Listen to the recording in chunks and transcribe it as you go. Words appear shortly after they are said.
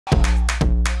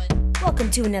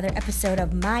Welcome to another episode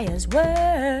of Maya's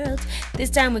World. This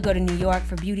time we go to New York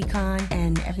for BeautyCon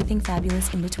and everything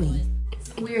fabulous in between.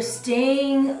 We're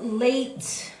staying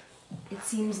late. It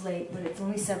seems late, but it's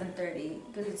only 7:30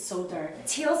 because it's so dark.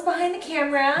 Teal's behind the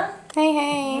camera. Hey,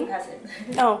 hey.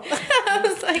 Oh, I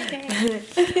was like,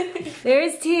 hey.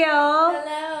 There's Teal.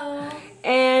 Hello.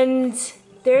 And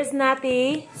there's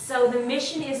Nathi. So the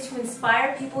mission is to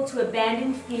inspire people to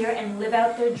abandon fear and live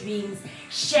out their dreams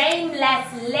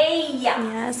shamelessly.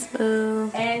 Yes, boo.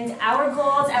 And our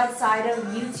goals outside of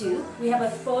YouTube, we have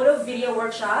a photo video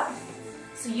workshop.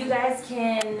 So you guys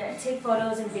can take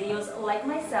photos and videos like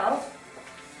myself.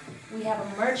 We have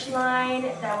a merch line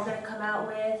that we're gonna come out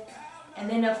with. And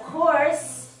then of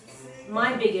course,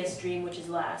 my biggest dream, which is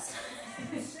last,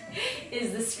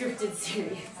 is the scripted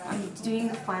series. I'm doing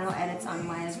the final edits on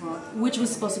Maya's World, which was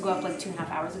supposed to go up like 2.5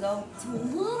 hours ago. It's a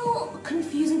little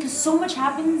confusing because so much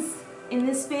happens in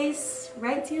this space,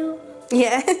 right, Teal?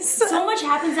 Yes. So much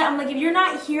happens that I'm like, if you're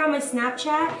not here on my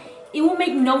Snapchat, it will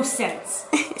make no sense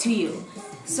to you.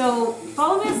 So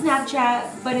follow me on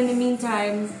Snapchat, but in the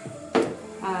meantime,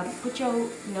 put your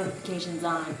notifications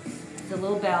on. The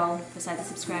little bell beside the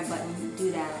subscribe button,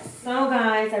 do that. So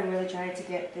guys, I really tried to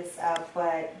get this up,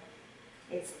 but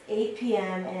it's 8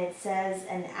 p.m. and it says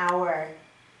an hour.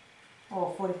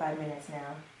 Oh, 45 minutes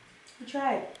now. We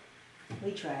tried.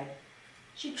 We tried.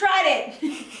 She tried it!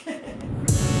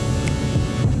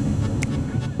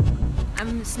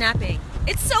 I'm snapping.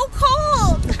 It's so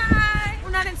cold! Hi!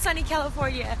 We're not in sunny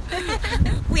California.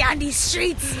 We on these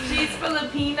streets. She's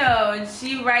Filipino and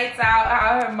she writes out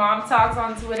how her mom talks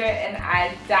on Twitter and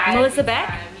I die. Melissa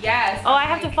Beck? Yes. Oh, I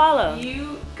have to follow.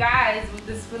 You guys with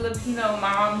this Filipino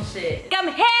mom shit.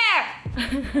 Come here!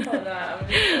 Hold on, I'm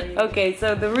gonna show you. Okay,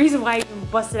 so the reason why I even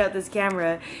busted out this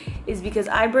camera is because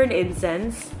I burned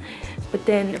incense, but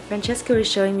then Francesca was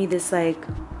showing me this like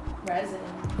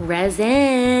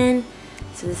resin.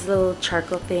 So this little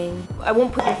charcoal thing. I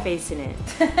won't put your face in it.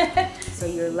 So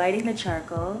you're lighting the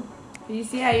charcoal. You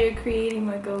see how you're creating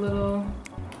like a little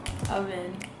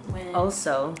oven.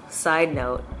 Also, side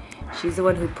note, she's the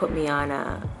one who put me on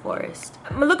a forest.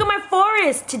 Look at my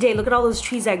forest today. Look at all those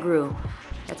trees I grew.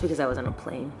 That's because I was on a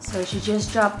plane. So she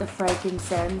just dropped the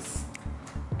frankincense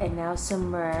and now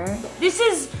some myrrh. This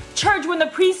is church when the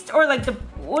priest or like the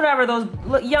whatever those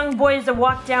young boys that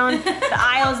walk down the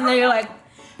aisles and they're like.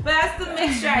 But that's the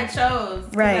mixture I chose.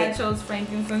 Right. I chose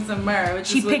frankincense and myrrh, which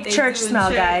she is what picked they church do in smell,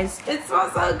 church. guys. It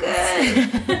smells so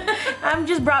good. I'm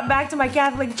just brought back to my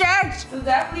Catholic church. So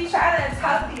definitely try that. It's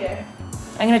healthier.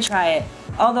 I'm gonna try it.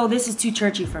 Although this is too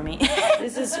churchy for me.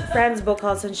 This is Fran's book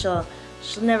also, and she'll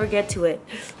never get to it.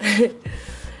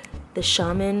 The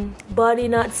shaman, body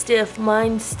not stiff,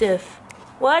 mind stiff.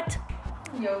 What?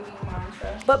 Yogi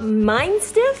mantra. But mind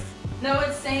stiff? No,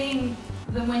 it's saying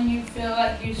that when you feel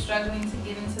like you're struggling to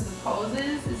get into the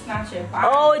poses, it's not your body.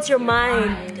 Oh, it's your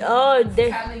mind. Oh,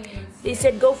 they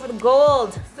said go for the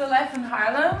gold. Still Life in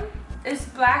Harlem. It's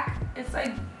black. It's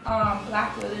like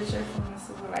black literature from the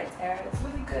civil rights era. It's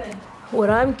really good. What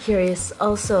I'm curious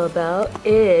also about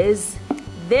is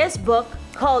this book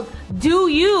called Do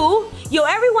You. Yo,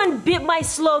 everyone bit my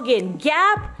slogan.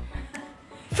 Gap.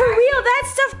 For real, that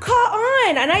stuff caught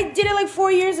on. And I did it like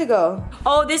 4 years ago.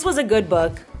 Oh, this was a good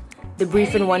book. The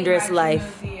Brief and Wondrous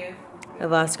Life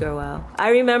of Oscar Wilde. I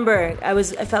remember, I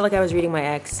felt like I was reading my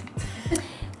ex.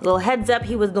 Little heads up,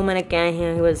 he was Dominican,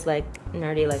 he was like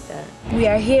nerdy like that. We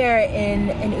are here in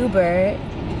an Uber,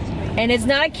 and it's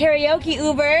not a karaoke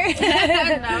Uber.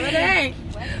 No, it ain't.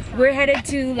 We're headed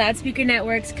to Loudspeaker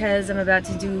Networks because I'm about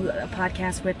to do a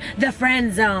podcast with The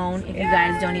Friend Zone. If you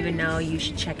guys don't even know, you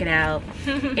should check it out.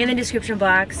 In the description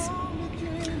box.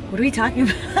 What are we talking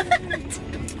about?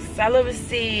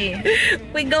 Celibacy.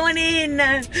 We're going in.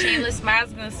 Shameless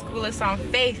Smiles gonna school us on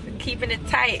faith and keeping it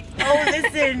tight. Oh,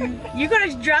 listen, you're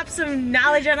gonna drop some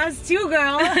knowledge on us too,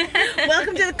 girl.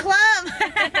 Welcome to the club.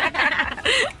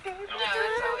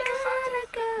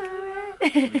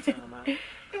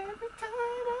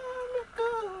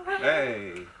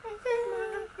 Hey.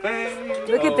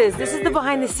 Look at this. This is the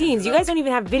behind the scenes. You guys don't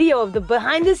even have video of the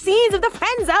behind the scenes of the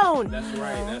Friend Zone. That's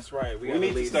right, that's right. We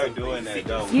need to start doing that,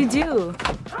 though. You do.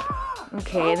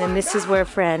 Okay, and then this is where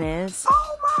Fran is.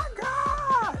 Oh my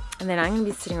God! And then I'm gonna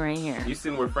be sitting right here. You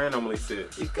sitting where Fran normally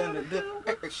sits. You're gonna do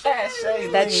it.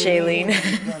 That's Shailene.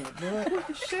 You're gonna do it.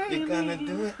 You're gonna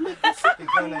do it. You're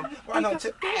gonna. Why don't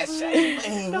you ask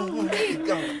Shailene? You're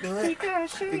gonna do it.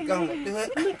 You're gonna do it.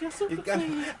 You're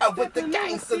gonna. Out with the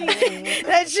gangster.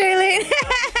 That's Shailene.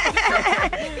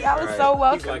 That was so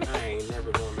welcome. He's like, I ain't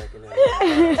never going back in that.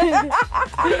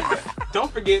 Don't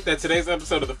forget that today's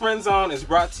episode of The Friend Zone is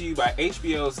brought to you by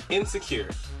HBO's Insecure,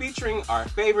 featuring our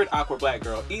favorite awkward black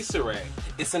girl, Issa Rae.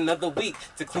 It's another week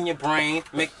to clean your brain,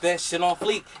 make that shit on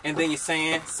fleek, and then you're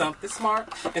saying something smart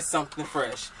and something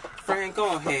fresh. Friend,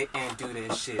 go ahead and do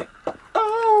this shit.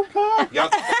 Oh, God. Y'all.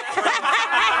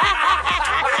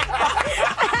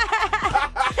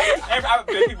 I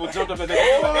bet people jumped up at that.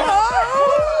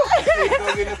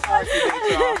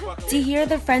 To hear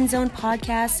the Friend Zone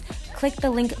podcast, click the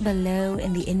link below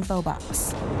in the info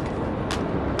box.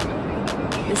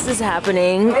 This is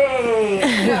happening. Wait,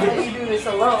 I'm not let you do this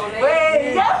alone.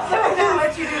 Wait, I'm not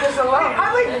let you do this alone.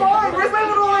 I'm like, fine. Where's my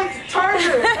little like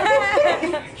charger?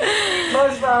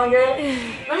 Much longer.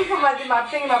 Let me put my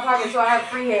thing in my pocket so I have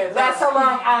free hands. That's how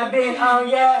long I've been on.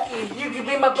 Yeah, you can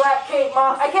be my black Kate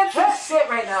Moss. I can't think shit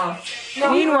right now.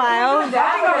 No, Meanwhile,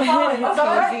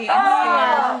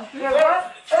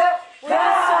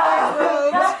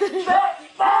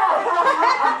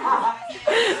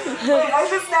 Wait, I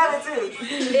just snapped it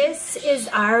too. this is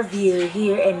our view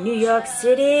here in New York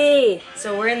City.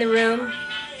 So we're in the room.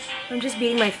 I'm just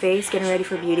beating my face, getting ready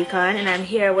for BeautyCon, and I'm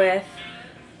here with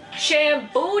Shan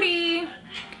Boody.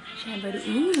 Shan Boody.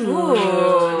 Ooh,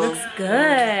 looks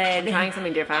good. Trying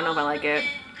something different. I don't know if I like it.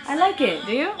 I like it.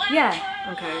 Do you? Yeah.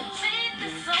 Okay.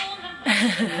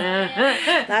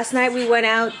 Last night we went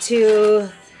out to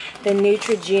the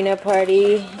Neutrogena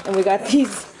party, and we got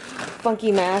these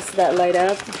funky masks that light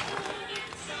up.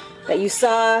 That you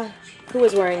saw. Who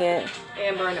was wearing it?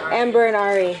 Amber and Ari. Amber and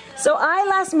Ari. So I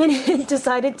last minute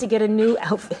decided to get a new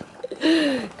outfit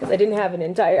because I didn't have an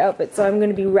entire outfit. So I'm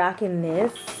gonna be rocking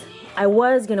this. I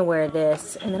was gonna wear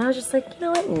this, and then I was just like, you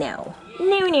know what? No.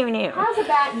 No. How's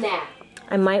about now?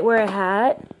 I might wear a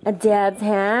hat, a dad's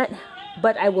hat,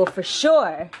 but I will for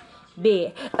sure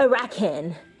be a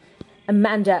rockin'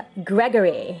 Amanda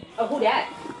Gregory. Oh, who that?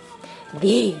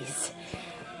 These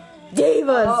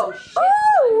divas. Oh, shit.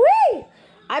 Oh, wait.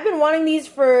 I've been wanting these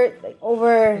for like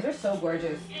over They're so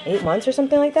gorgeous. 8 months or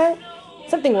something like that.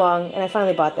 Something long, and I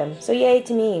finally bought them. So yay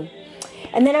to me.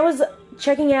 And then I was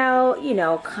checking out, you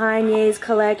know, Kanye's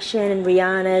collection and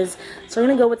Rihanna's. So I'm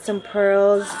gonna go with some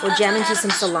pearls. We'll jam into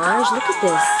some Solange. Look at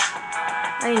this.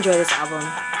 I enjoy this album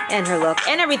and her look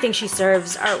and everything she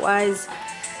serves art-wise.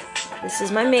 This is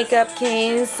my makeup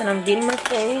case, and I'm beating my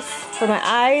face. For my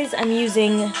eyes, I'm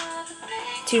using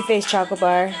Too Faced Chocolate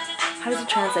Bar. How does it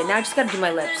translate? Now I just gotta do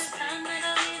my lips.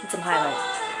 And some highlight.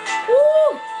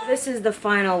 Woo! This is the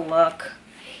final look.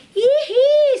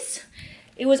 Yee-hees!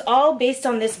 It was all based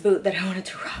on this boot that I wanted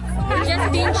to rock. We're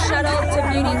just being shuttled to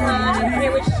BeautyCon.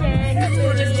 Here with Shan.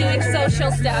 We're just doing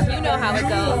social stuff. You know how it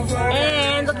goes.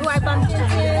 And look who I bumped into.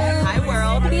 Hi,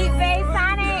 world. Beat Face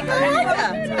Sonic.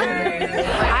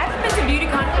 I've been to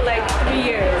BeautyCon for like 3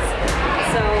 years.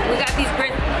 So we got these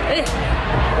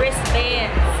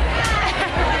wristbands.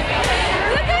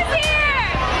 Look who's here!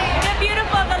 The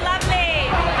beautiful, the lovely.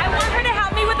 I want her to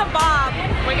help me with a bob.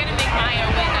 We're gonna make Maya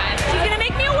a wig, guys. She's gonna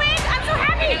make me a wig? I'm so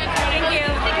happy! Thank you.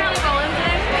 Think how we roll into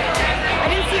this? I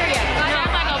didn't see her yet. I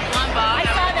have like a blonde bob. I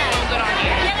saw that. So good on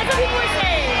you. Yeah, that's what people were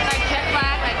saying. Like jet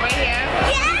black, like right here.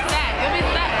 Yes! It'll be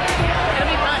set. It'll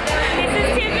be fun. This is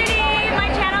Tiffany, my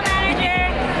channel manager,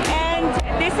 and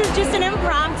this is just an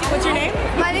impromptu. What's your name?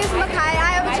 My name is Makai.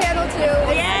 I have a channel too.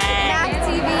 It's Yay! Max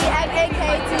TV at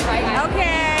AKTV.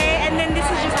 Okay, and then this is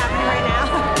just happening right now.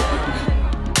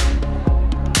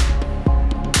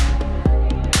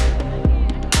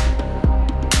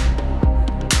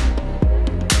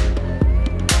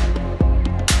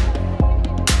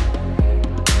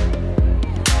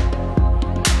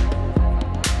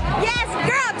 Yes,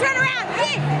 girl, turn around.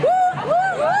 Yeah. Woo, woo,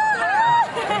 woo.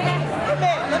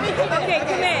 Okay,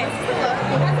 come in.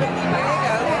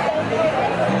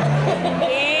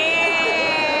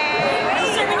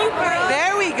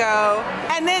 There we go.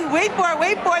 And then wait for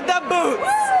it, the boots.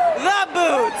 The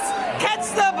boots. Catch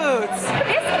the boots.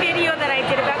 This video that I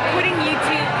did about quitting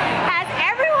YouTube has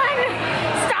everyone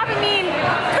stopping me and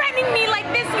threatening me like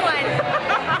this one.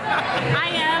 I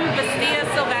am Vestia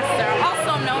Sylvester,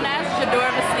 also known as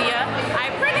Shador Vestia. I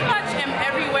pretty much am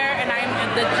everywhere, and I'm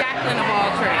the Jacqueline of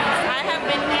all trades. I have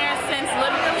been here since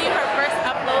literally her first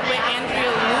upload with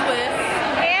Andrea Lewis.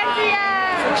 Andrea!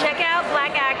 Check out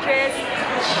Black Actress.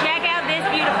 Check out this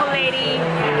beautiful lady.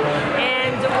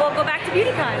 And we'll go back to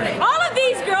BeautyCon. All of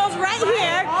these girls right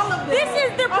here, this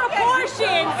is the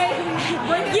proportions.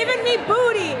 Giving me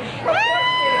booty.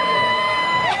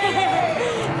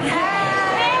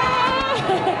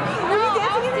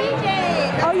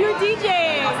 Oh, you're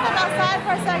DJing. I'll step outside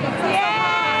for a second.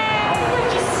 Yeah.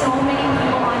 Just so many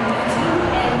people on YouTube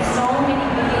and so many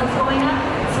videos going up,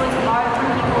 so it's hard for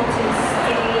people to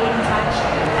stay in touch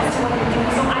as to what they're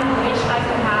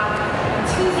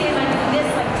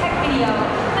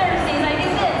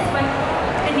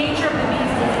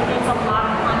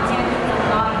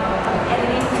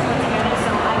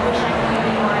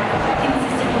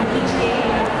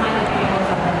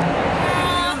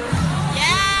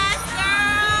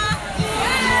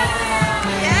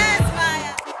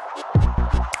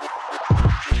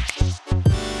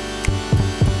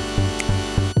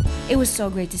was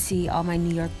so great to see all my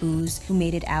New York boos who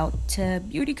made it out to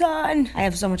BeautyCon. I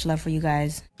have so much love for you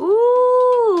guys.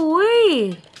 Ooh,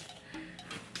 wee.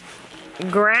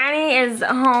 Granny is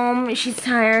home. She's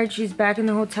tired. She's back in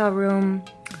the hotel room.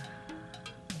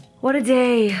 What a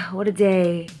day. What a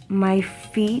day. My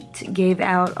feet gave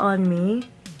out on me.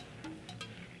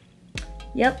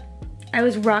 Yep. I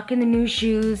was rocking the new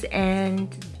shoes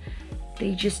and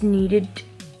they just needed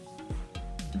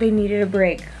a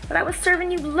break. But I was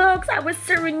serving you looks, I was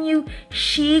serving you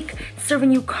chic,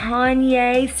 serving you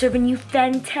Kanye, serving you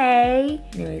Fenty.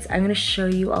 Anyways, I'm gonna show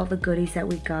you all the goodies that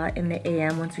we got in the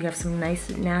AM once we have some nice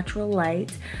natural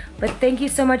light. But thank you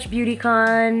so much,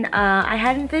 BeautyCon. I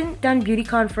hadn't done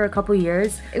BeautyCon for a couple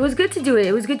years. It was good to do it.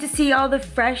 It was good to see all the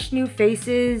fresh new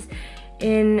faces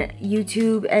in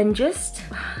YouTube and just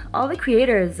all the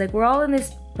creators. Like, we're all in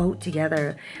this boat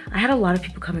together. I had a lot of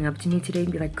people coming up to me today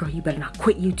and be like, girl, you better not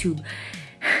quit YouTube.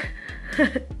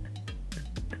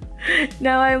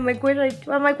 Now I'm like, why did I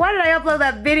upload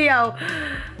that video?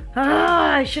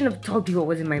 I shouldn't have told people what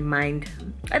was in my mind.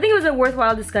 I think it was a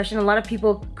worthwhile discussion. A lot of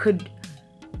people could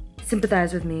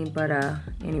sympathize with me, but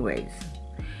anyways,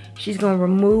 she's gonna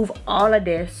remove all of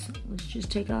this. Let's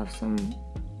just take off some.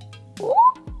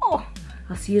 Oh,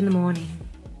 I'll see you in the morning.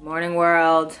 Morning,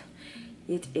 world.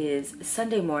 It is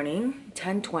Sunday morning,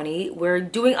 10:20. We're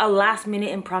doing a last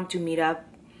minute impromptu meetup.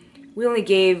 We only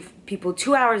gave people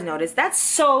 2 hours notice. That's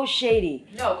so shady.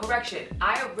 No, correction.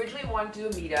 I originally wanted to do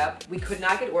a meetup. We could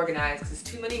not get organized because there's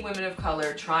too many women of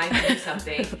color trying to do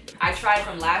something. I tried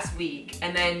from last week,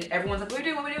 and then everyone's like, what are we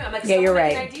doing, what are we doing? I'm like, yeah, you're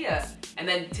right. An idea. And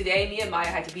then today, me and Maya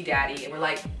had to be daddy, and we're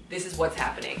like, this is what's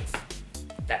happening.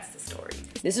 That's the story.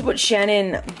 This is what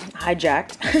Shannon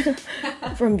hijacked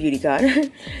from BeautyCon.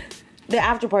 The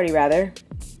after party, rather.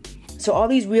 So all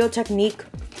these Real Technique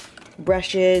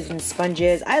brushes and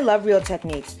sponges. I love Real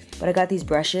Techniques, but I got these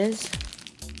brushes.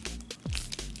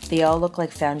 They all look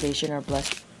like foundation or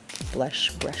blush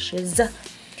brushes.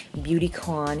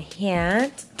 BeautyCon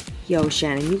hat. Yo,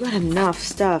 Shannon, you got enough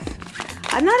stuff.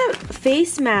 I'm not a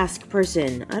face mask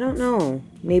person. I don't know.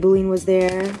 Maybelline was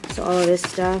there. So all of this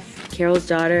stuff. Carol's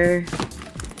daughter.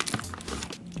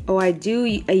 Oh, I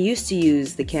used to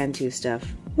use the Cantu stuff.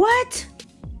 What?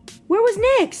 Where was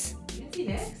Nyx? You didn't see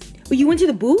Nyx? Oh, you went to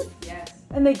the booth? Yes.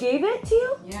 And they gave it to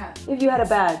you? Yeah. If you had a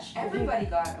badge. Everybody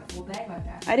got a full bag like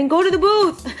that. I didn't go to the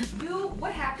booth.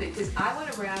 What happened? Because I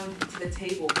went around to the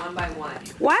table one by one.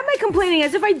 Why am I complaining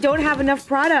as if I don't have enough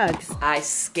products? I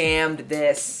scammed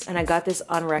this. And I got this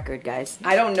on record, guys.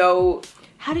 I don't know.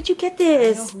 How did you get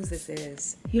this? I don't know who this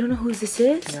is. You don't know who this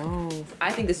is? No.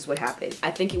 I think this is what happened. I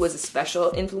think it was a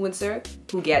special influencer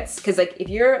who gets, because like if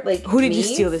you're like Who did you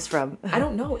steal this from? I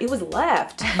don't know. It was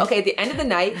left. Okay, at the end of the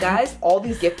night, guys, all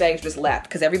these gift bags just left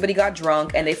because everybody got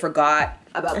drunk and they forgot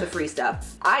about the free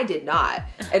stuff. I did not.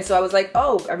 And so I was like,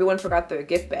 oh, everyone forgot their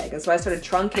gift bag. And so I started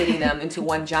truncating them into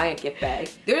one giant gift bag.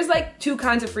 There's like 2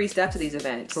 kinds of free stuff to these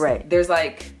events. Right. There's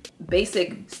like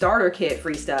basic starter kit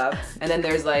free stuff, and then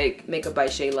there's like Makeup by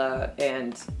Shayla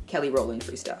and Kelly Rowland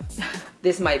free stuff.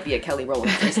 This might be a Kelly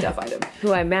Rowland free stuff item.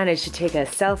 Who I managed to take a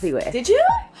selfie with. Did you?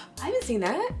 I haven't seen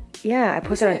that. Yeah, I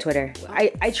posted on Twitter.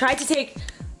 I tried to take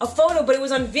a photo, but it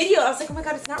was on video. I was like, oh my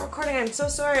god, it's not recording. I'm so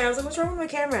sorry. And I was like, what's wrong with my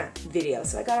camera? Video.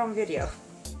 So I got it on video.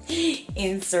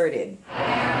 Inserted. Oh,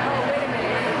 wait a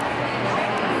minute.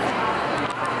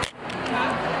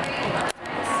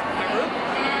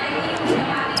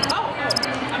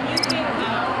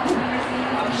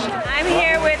 I'm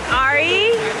here with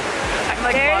Ari.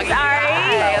 There's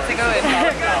Ari. How's it going?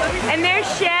 And there's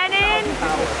Shannon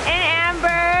and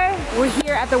Amber. We're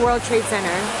here at the World Trade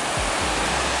Center.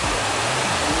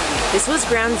 This was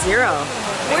ground zero.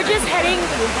 We're just heading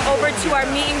over to our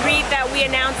meet and greet that we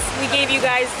announced. We gave you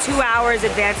guys 2 hours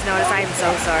advance notice. I am so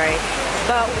sorry.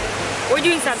 But we're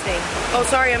doing something. Oh,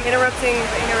 sorry, I'm interrupting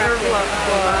your vlog.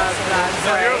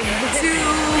 Sorry.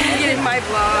 To my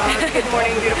vlog. Good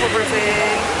morning, beautiful person.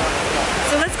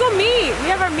 So let's go meet. We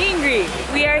have our meet and greet.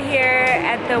 We are here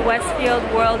at the Westfield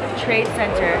World Trade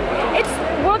Center. It's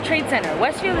World Trade Center.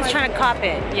 Westfield is trying to cop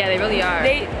it. Yeah, they really are.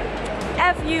 They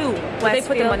F you, Westfield. They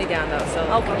put their money down though, so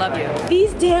okay. Love you.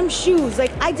 These damn shoes,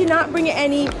 like I did not bring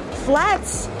any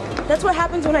flats. That's what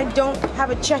happens when I don't have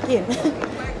a check-in.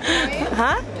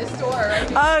 Huh? This store, right?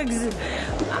 Uggs.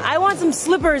 I want some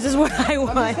slippers is what I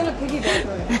want. I'm just gonna piggyback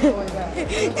on it.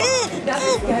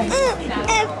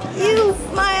 F you,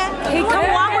 Maya. Hey,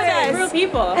 come walk with us. Real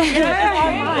people.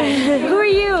 Who are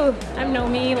you? I'm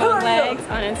Nomi, long legs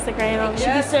on Instagram. She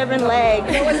be serving legs.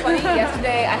 You know what's funny?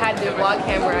 Yesterday I had the vlog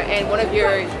camera and one of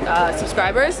your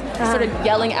subscribers started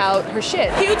yelling out her shit.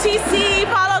 QTC,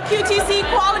 follow QTC,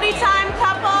 quality time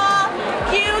couple.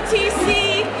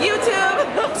 UTC, YouTube.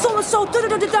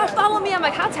 Follow me. I'm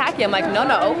like, how tacky? I'm like,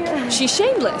 no. She's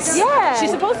shameless. Yeah.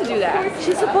 She's supposed to do that.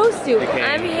 She's supposed to.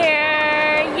 I'm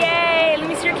here. Yay. Let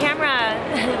me see your camera.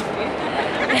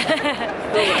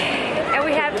 And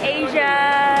we have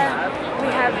Asia. We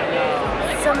have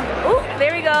some. Ooh,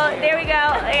 there we go.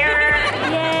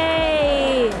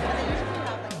 Yay.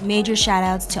 Major shout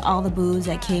outs to all the boos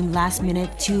that came last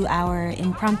minute to our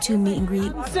impromptu meet and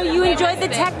greet. So you enjoyed the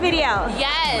tech video?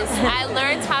 Yes, I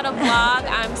learned how to vlog.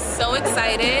 I'm so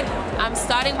excited. I'm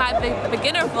starting my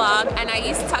beginner vlog and I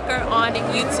use Tucker on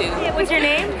YouTube. What's your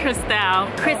name? Crystal. I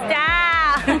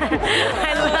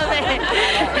love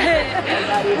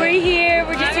it. We're here,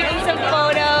 we're just taking some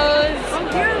photos.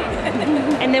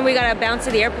 And then we gotta bounce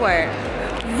to the airport.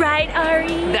 Right,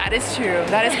 Ari? That is true.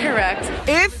 That is correct.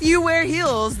 If you wear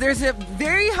heels, there's a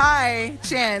very high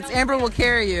chance Amber will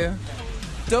carry you.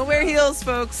 Don't wear heels,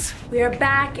 folks. We are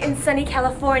back in sunny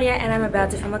California and I'm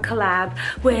about to film a collab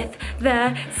with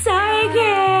the Sorry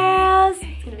Girls.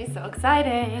 It's gonna be so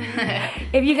exciting.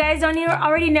 If you guys don't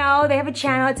already know, they have a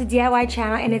channel. It's a DIY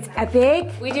channel and it's epic.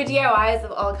 We do DIYs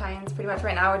of all kinds pretty much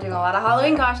right now. We're doing a lot of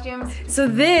Halloween costumes. So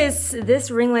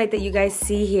this ring light that you guys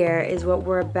see here is what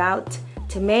we're about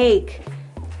to make.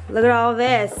 Look at all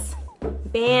this.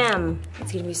 Bam.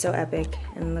 It's gonna be so epic.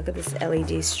 And look at this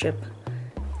LED strip.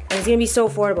 And it's gonna be so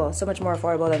affordable, so much more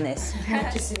affordable than this.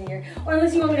 Just sitting here. Or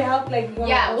unless you want me to help, like.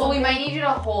 Yeah, well, we might need you to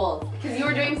hold because you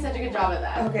were doing such a good job at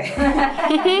that. Okay.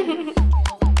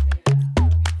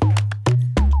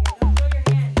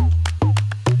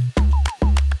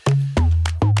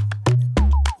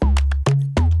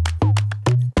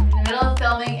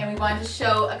 Filming and we wanted to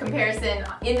show a comparison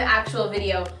in the actual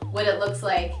video what it looks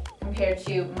like compared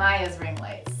to Maya's ring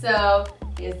light. So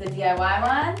here's the DIY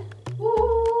one.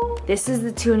 Woo. This is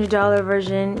the $200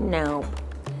 version. No,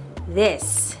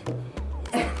 this.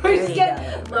 We're just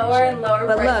getting lower and lower.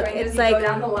 But price look, ranges it's as you like go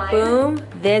down the line. boom.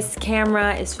 This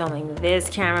camera is filming this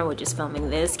camera, which is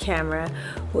filming this camera,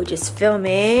 which is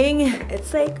filming.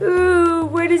 It's like, ooh,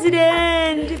 where does it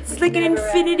end? It's like an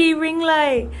infinity ring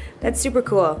light. That's super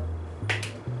cool.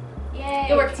 Yay.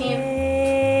 Good work, team.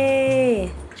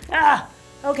 Yay. Ah,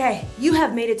 okay, you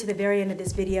have made it to the very end of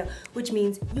this video, which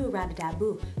means you are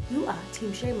Rad-a-dab-boo. You are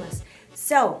Team Shameless.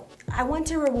 So, I want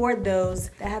to reward those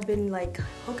that have been like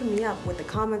hooking me up with the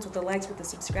comments, with the likes, with the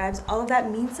subscribes. All of that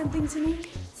means something to me.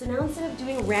 So now instead of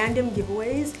doing random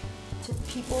giveaways to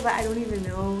people that I don't even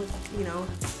know, you know,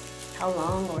 how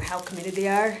long or how committed they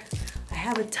are, I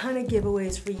have a ton of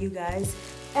giveaways for you guys.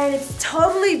 And it's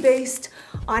totally based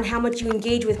on how much you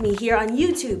engage with me here on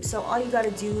YouTube. So all you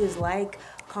gotta do is like,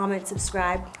 comment,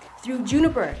 subscribe through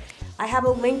Juniper. I have a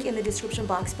link in the description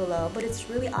box below, but it's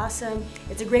really awesome.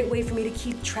 It's a great way for me to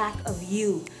keep track of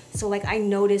you. So like I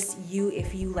notice you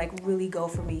if you like really go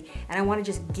for me. And I wanna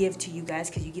just give to you guys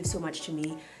because you give so much to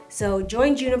me. So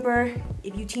join Juniper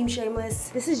if you Team Shameless.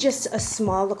 This is just a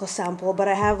small little sample, but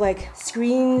I have like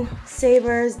screen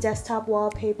savers, desktop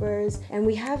wallpapers, and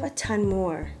we have a ton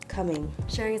more coming.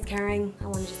 Sharing is caring. I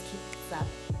wanna just keep this up.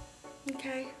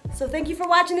 Okay, so thank you for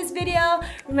watching this video.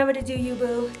 Remember to do you,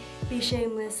 boo. Be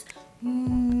shameless. We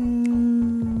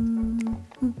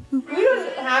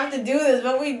don't have to do this,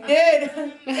 but we did.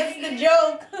 That's the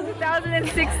joke.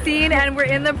 2016 and we're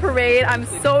in the parade. I'm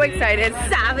so excited.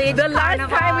 Savage The last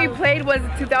Carnival. time we played was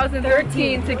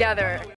 2013 together.